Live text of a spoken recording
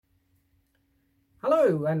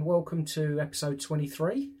Hello and welcome to episode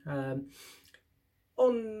 23.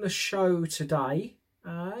 On the show today,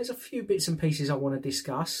 there's a few bits and pieces I want to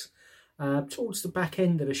discuss. Towards the back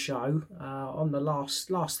end of the show, on the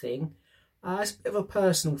last thing, it's a bit of a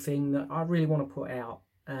personal thing that I really want to put out.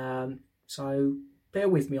 So bear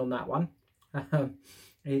with me on that one.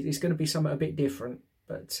 It's going to be something a bit different,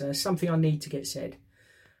 but something I need to get said.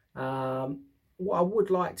 What I would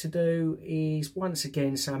like to do is once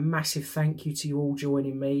again say a massive thank you to you all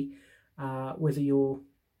joining me, whether you're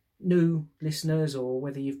new listeners or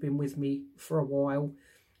whether you've been with me for a while.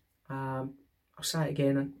 I'll say it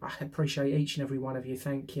again, I appreciate each and every one of you.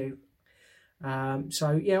 Thank you.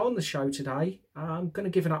 So yeah, on the show today, I'm going to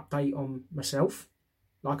give an update on myself,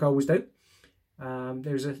 like I always do.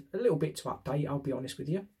 There's a little bit to update, I'll be honest with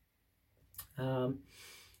you.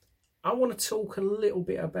 I want to talk a little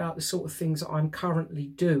bit about the sort of things that I'm currently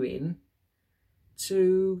doing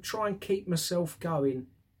to try and keep myself going.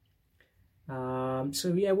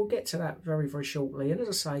 So yeah, we'll get to that very, very shortly. And as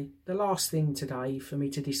I say, the last thing today for me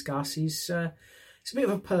to discuss is it's a bit of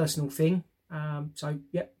a personal thing. So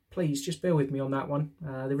yeah, please just bear with me on that one.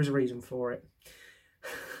 There is a reason for it.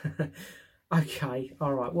 Okay,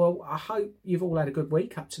 all right. Well, I hope you've all had a good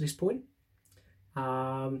week up to this point.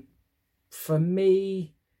 For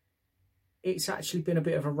me, it's actually been a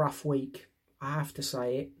bit of a rough week, I have to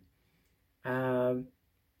say it. I know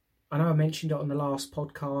I mentioned it on the last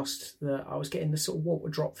podcast that I was getting the sort of water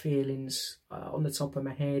drop feelings on the top of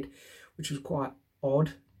my head, which was quite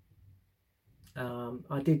odd.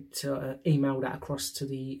 I did email that across to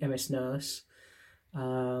the MS nurse.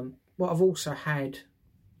 What I've also had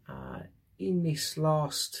in this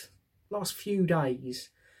last few days,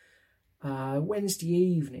 Wednesday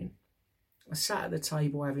evening, I sat at the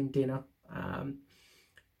table having dinner. And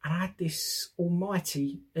I had this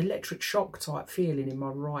almighty electric shock type feeling in my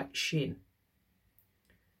right shin.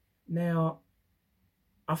 Now,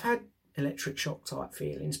 I've had electric shock type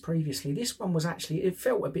feelings previously. This one was actually, it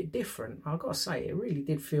felt a bit different. I've got to say, it really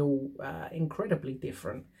did feel incredibly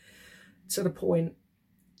different. To the point,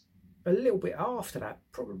 a little bit after that,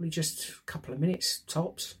 probably just a couple of minutes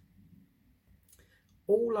tops,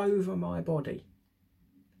 all over my body,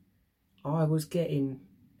 I was getting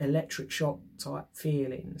electric shock type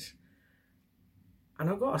feelings, and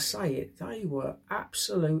I've got to say it, they were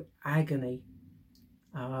absolute agony.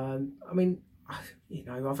 I mean, you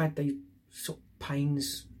know, I've had these sort of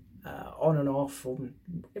pains on and off and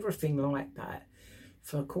everything like that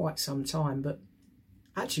for quite some time, but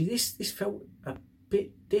actually this felt a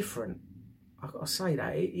bit different. I've got to say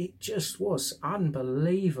that it just was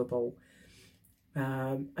unbelievable,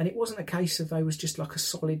 and it wasn't a case of they was just like a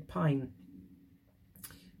solid pain.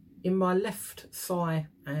 In my left thigh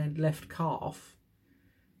and left calf,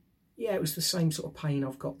 yeah, it was the same sort of pain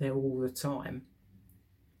I've got there all the time.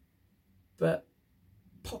 But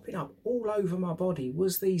popping up all over my body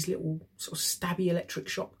was these little sort of stabby electric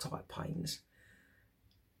shock type pains.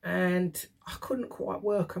 And I couldn't quite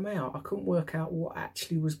work them out. I couldn't work out what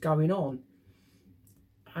actually was going on.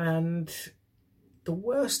 And the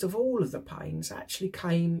worst of all of the pains actually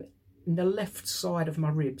came in the left side of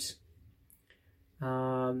my ribs.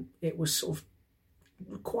 It was sort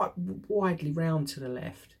of quite widely round to the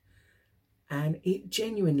left, and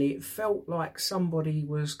it felt like somebody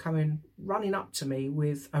was running up to me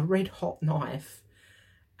with a red hot knife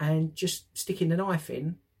and just sticking the knife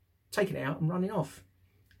in, taking it out and running off.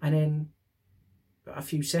 And then a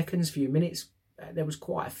few minutes, there was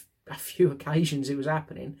quite a few occasions it was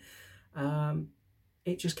happening.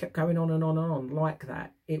 It just kept going on and on and on like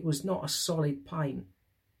that. It was not a solid pain.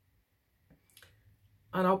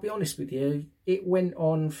 And I'll be honest with you, it went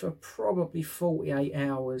on for probably 48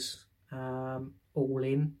 hours, all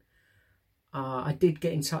in. I did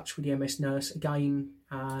get in touch with the MS nurse again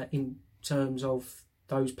in terms of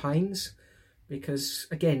those pains, because,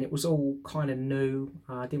 again, it was all kind of new.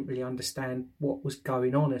 I didn't really understand what was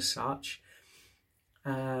going on as such.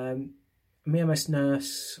 My MS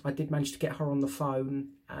nurse, I did manage to get her on the phone,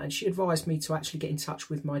 and she advised me to actually get in touch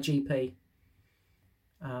with my GP,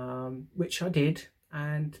 which I did.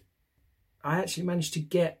 And I actually managed to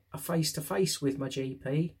get a face-to-face with my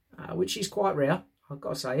GP, which is quite rare. I've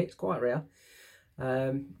got to say, it's quite rare.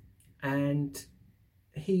 And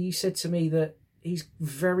he said to me that he's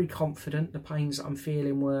very confident the pains that I'm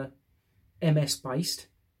feeling were MS-based.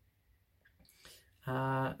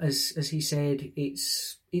 As he said,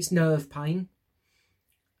 it's nerve pain.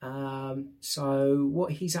 So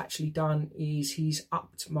what he's actually done is he's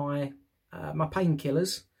upped my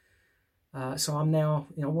painkillers. So I'm now,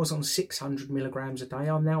 I was on 600 milligrams a day.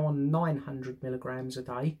 I'm now on 900 milligrams a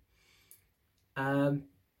day.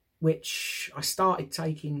 which I started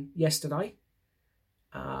taking yesterday.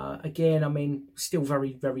 Again, I mean, still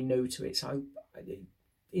very, very new to it. So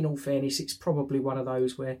in all fairness, it's probably one of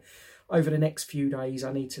those where over the next few days,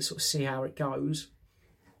 I need to sort of see how it goes.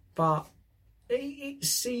 But it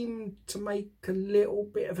seemed to make a little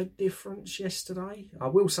bit of a difference yesterday. I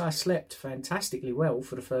will say I slept fantastically well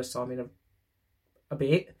for the first time in a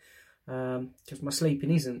bit, because my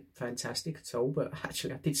sleeping isn't fantastic at all, but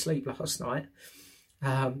actually I did sleep last night.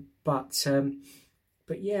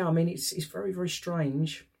 But yeah, I mean, it's very, very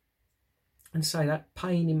strange. And so that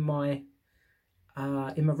pain in my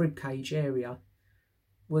rib cage area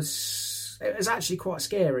was actually quite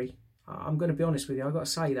scary. I'm going to be honest with you. I've got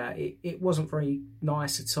to say that it wasn't very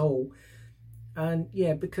nice at all. And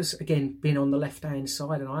yeah, because again, being on the left hand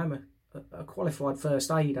side, and I am a qualified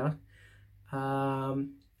first aider,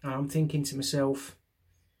 I'm thinking to myself,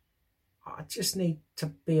 I just need to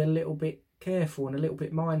be a little bit careful and a little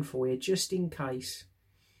bit mindful here, just in case.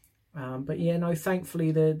 But yeah, no,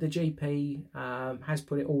 thankfully the GP has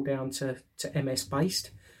put it all down to MS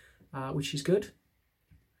based, which is good,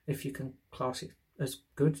 if you can class it as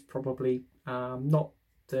good. Probably not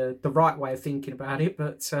the right way of thinking about it,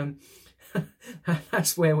 but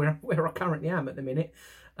that's where I currently am at the minute.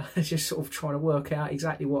 Just sort of trying to work out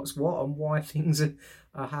exactly what's what and why things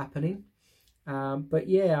are happening. But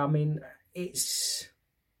yeah, I mean, it's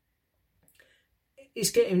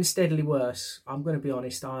getting steadily worse. I'm going to be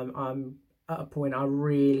honest. I'm at a point I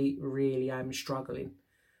really, really am struggling.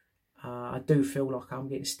 I do feel like I'm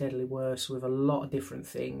getting steadily worse with a lot of different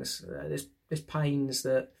things. There's pains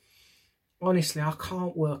that, honestly, I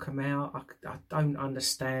can't work them out. I don't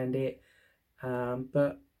understand it.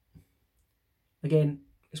 But again,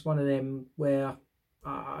 it's one of them where,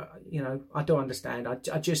 I do understand.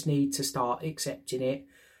 I just need to start accepting it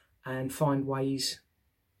and find ways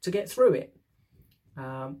to get through it.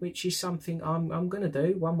 Which is something I'm going to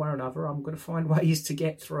do one way or another. I'm going to find ways to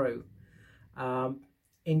get through.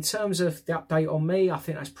 In terms of the update on me, I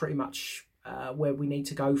think that's pretty much where we need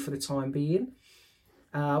to go for the time being.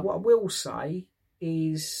 What I will say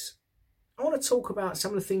is I want to talk about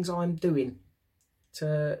some of the things I'm doing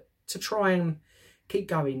to try and keep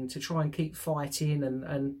going, to try and keep fighting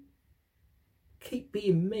and keep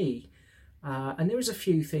being me. And there is a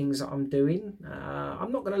few things that I'm doing.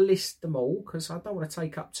 I'm not going to list them all because I don't want to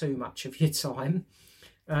take up too much of your time.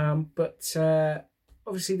 But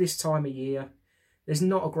obviously this time of year, there's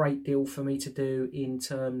not a great deal for me to do in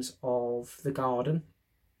terms of the garden.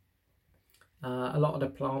 A lot of the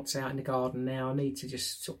plants out in the garden now need to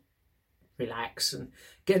just sort of relax and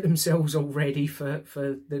get themselves all ready for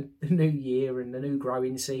the new year and the new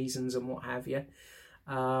growing seasons and what have you.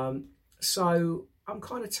 So I'm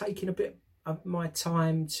kind of taking a bit of my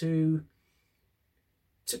time to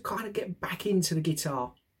kind of get back into the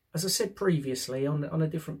guitar. As I said previously on a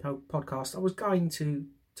different podcast, I was going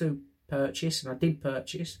to purchase, and I did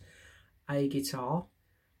purchase a guitar,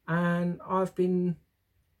 and I've been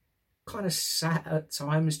kind of sat at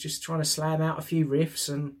times just trying to slam out a few riffs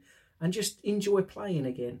and just enjoy playing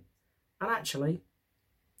again. And actually,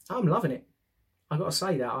 I'm loving it. I've got to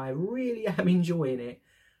say that I really am enjoying it.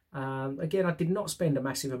 Again, I did not spend a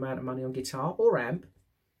massive amount of money on guitar or amp.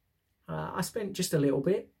 I spent just a little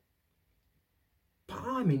bit, but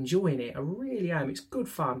I'm enjoying it. I really am. It's good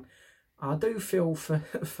fun. I do feel for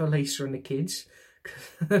Lisa and the kids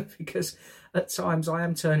because at times I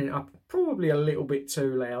am turning it up probably a little bit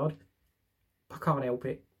too loud. I can't help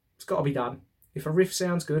it. It's got to be done. If a riff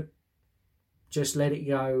sounds good, just let it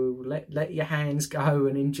go. Let your hands go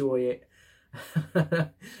and enjoy it.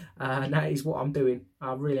 And that is what I'm doing.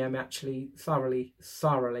 I really am actually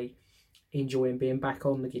thoroughly enjoying being back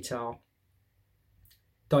on the guitar.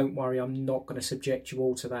 Don't worry, I'm not going to subject you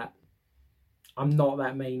all to that. I'm not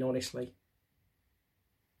that mean, honestly.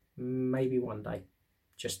 Maybe one day.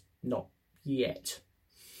 Just not yet.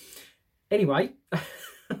 Anyway,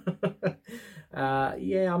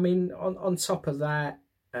 yeah, I mean, on top of that,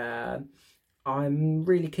 I'm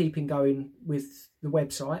really keeping going with the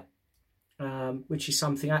website, which is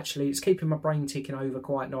something actually, it's keeping my brain ticking over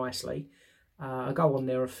quite nicely. I go on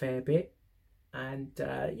there a fair bit, and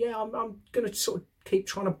yeah, I'm going to sort of keep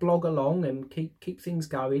trying to blog along and keep things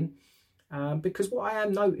going, because what I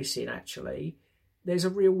am noticing actually, there's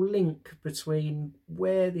a real link between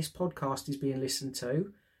where this podcast is being listened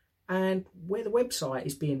to and where the website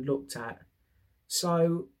is being looked at.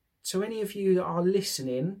 So to any of you that are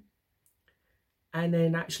listening and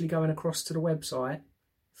then actually going across to the website,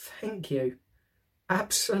 thank you.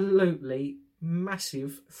 Absolutely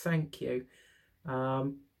massive thank you.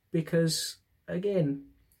 Because again,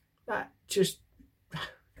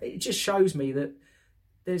 it just shows me that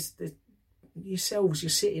there's yourselves, you're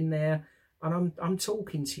sitting there, and I'm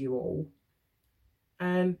talking to you all,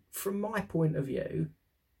 and from my point of view,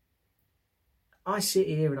 I sit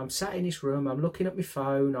here and I'm sat in this room, I'm looking at my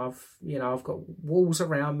phone, I've got walls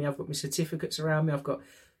around me, I've got my certificates around me, I've got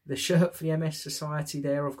the shirt for the MS Society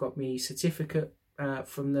there, I've got my certificate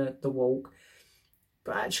from the walk.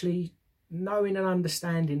 But actually knowing and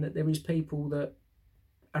understanding that there is people that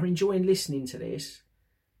are enjoying listening to this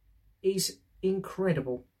is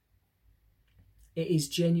incredible. It is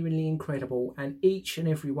genuinely incredible, and each and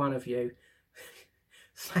every one of you,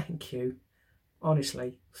 thank you.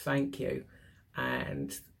 Honestly, thank you.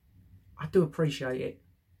 And I do appreciate it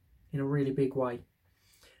in a really big way.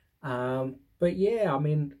 But yeah, I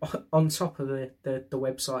mean, on top of the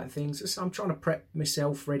website and things, I'm trying to prep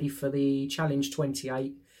myself ready for the Challenge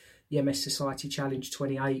 28, the MS Society Challenge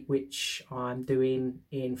 28, which I'm doing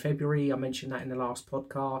in February. I mentioned that in the last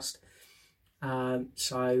podcast.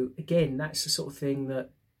 So again, that's the sort of thing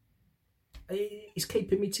that is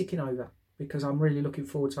keeping me ticking over, because I'm really looking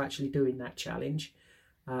forward to actually doing that challenge.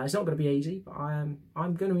 It's not going to be easy, but I'm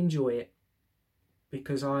going to enjoy it,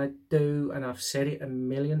 because I do, and I've said it a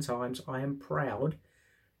million times, I am proud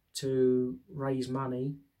to raise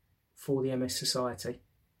money for the MS Society.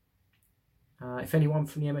 If anyone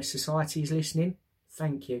from the MS Society is listening,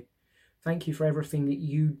 thank you. Thank you for everything that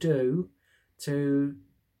you do to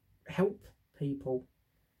help people.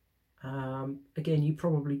 Again, you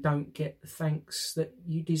probably don't get the thanks that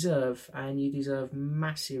you deserve, and you deserve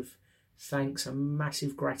massive thanks and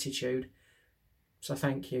massive gratitude. So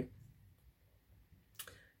thank you.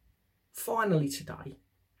 Finally today,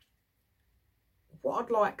 what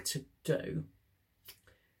I'd like to do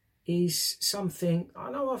is something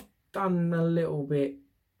I know I've done a little bit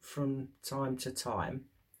from time to time,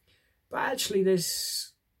 but actually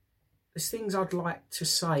there's things I'd like to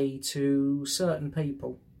say to certain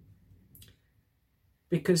people,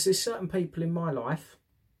 because there's certain people in my life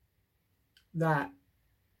that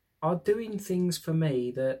are doing things for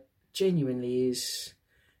me that genuinely is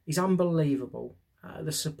unbelievable.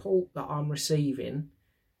 The support that I'm receiving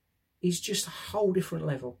is just a whole different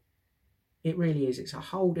level. It really is. It's a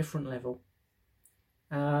whole different level.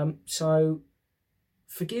 So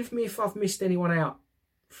forgive me if I've missed anyone out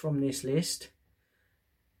from this list,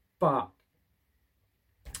 but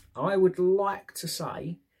I would like to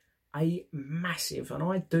say a massive, and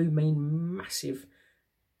I do mean massive,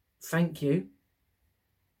 thank you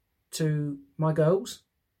to my girls.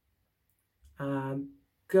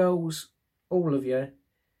 Girls, all of you,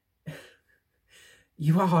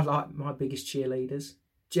 you are like my biggest cheerleaders,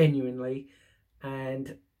 genuinely.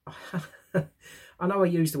 And I know I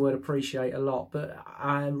use the word appreciate a lot, but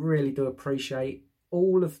I really do appreciate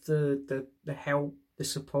all of the help, the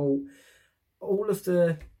support, all of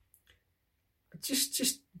the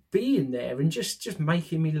just being there and just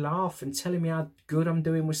making me laugh and telling me how good I'm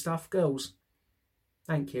doing with stuff. Girls,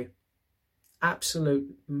 thank you. Absolute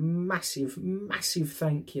massive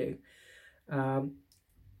thank you.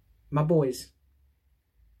 My boys,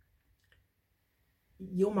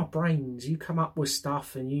 you're my brains. You come up with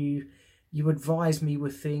stuff and you advise me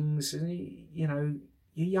with things, and you know,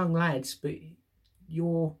 you're young lads, but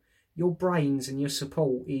your brains and your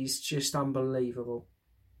support is just unbelievable.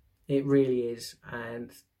 It really is.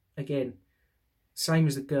 And again, same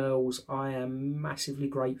as the girls, I am massively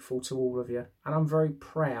grateful to all of you, and I'm very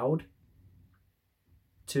proud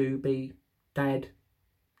to be dad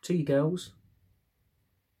to you girls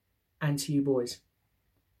and to you boys.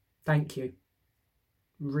 Thank you.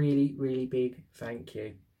 Really, really big thank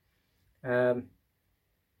you. My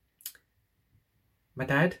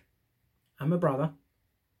dad and my brother,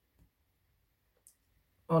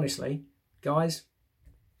 honestly, guys,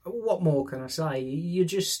 what more can I say? You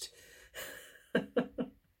just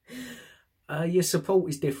your support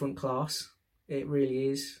is different class. It really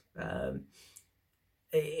is.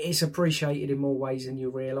 It's appreciated in more ways than you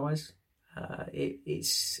realise.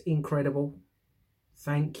 It's incredible.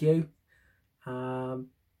 Thank you.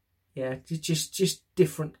 Yeah, just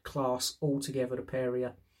different class altogether, the pair of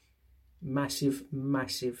you. Massive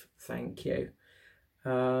thank you.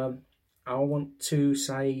 I want to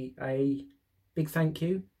say a big thank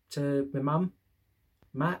you to my mum,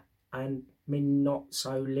 Matt, and my not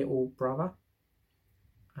so little brother.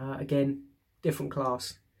 Again, different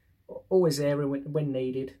class. Always there when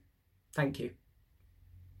needed. Thank you.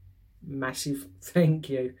 Massive thank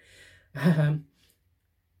you. Nan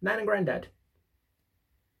and Grandad.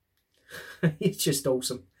 It's just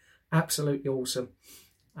awesome. Absolutely awesome.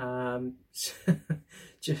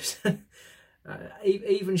 Just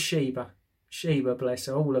even Sheba, bless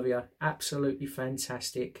her, all of you, absolutely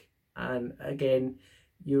fantastic. And again,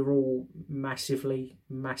 You're all massively,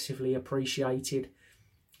 massively appreciated.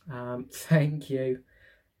 Thank you.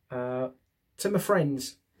 To my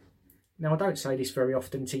friends, now I don't say this very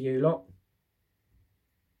often to you lot.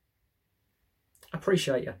 I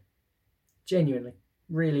appreciate you. Genuinely.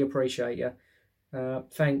 Really appreciate you.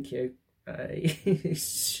 Thank you. I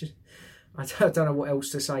don't know what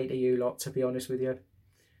else to say to you lot, to be honest with you.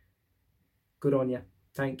 Good on you.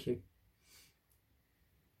 Thank you.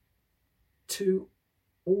 To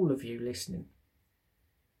all of you listening,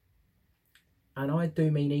 and I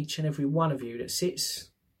do mean each and every one of you that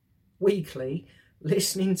sits weekly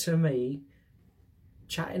listening to me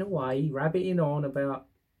chatting away, rabbiting on about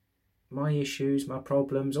my issues, my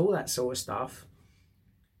problems, all that sort of stuff.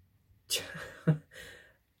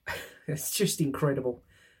 It's just incredible.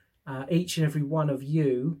 Each and every one of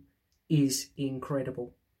you is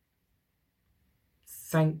incredible.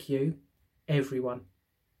 Thank you, everyone.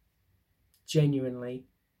 Genuinely.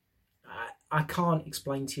 I can't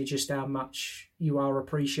explain to you just how much you are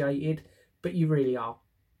appreciated, but you really are.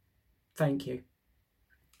 Thank you.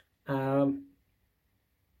 Oh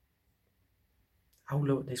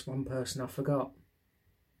look, there's one person I forgot.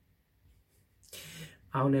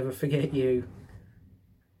 I'll never forget you.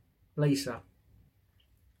 Lisa.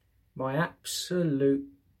 My absolute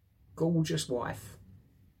gorgeous wife.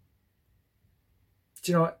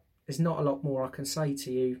 Do you know what? There's not a lot more I can say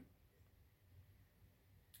to you.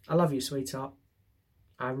 I love you, sweetheart.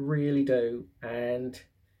 I really do. And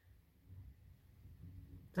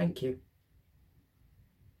thank you.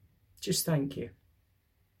 Just thank you.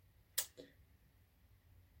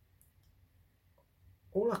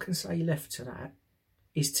 All I can say left to that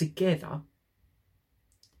is together,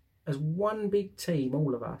 as one big team,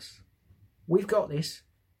 all of us, we've got this.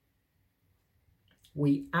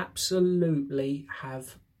 We absolutely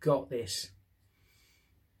have got this.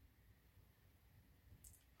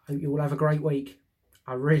 Hope you all have a great week.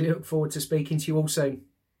 I really look forward to speaking to you all soon.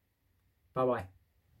 Bye-bye.